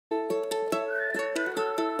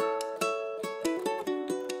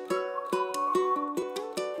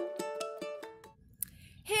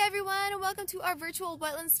welcome to our virtual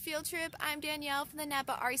wetlands field trip. I'm Danielle from the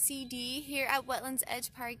Napa RCD here at Wetlands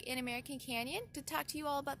Edge Park in American Canyon to talk to you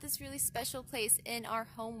all about this really special place in our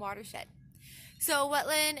home watershed. So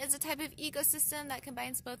wetland is a type of ecosystem that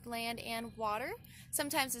combines both land and water.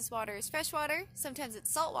 Sometimes this water is fresh water, sometimes it's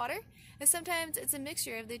salt water, and sometimes it's a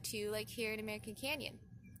mixture of the two, like here in American Canyon.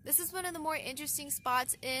 This is one of the more interesting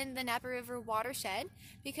spots in the Napa River watershed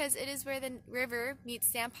because it is where the river meets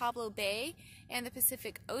San Pablo Bay and the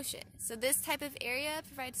Pacific Ocean. So this type of area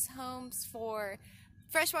provides homes for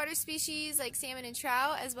freshwater species like salmon and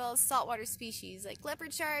trout, as well as saltwater species like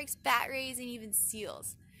leopard sharks, bat rays, and even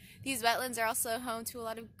seals. These wetlands are also home to a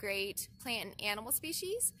lot of great plant and animal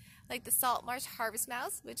species like the salt marsh harvest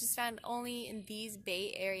mouse, which is found only in these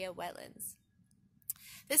Bay Area wetlands.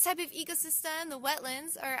 This type of ecosystem, the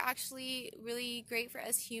wetlands, are actually really great for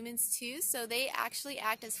us humans too. So they actually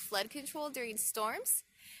act as flood control during storms,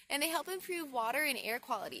 and they help improve water and air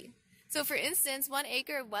quality. So for instance, 1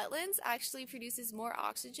 acre of wetlands actually produces more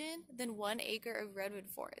oxygen than 1 acre of redwood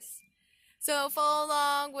forest. So follow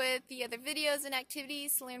along with the other videos and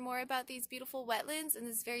activities to learn more about these beautiful wetlands and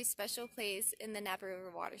this very special place in the Napa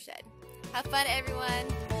River watershed. Have fun, everyone!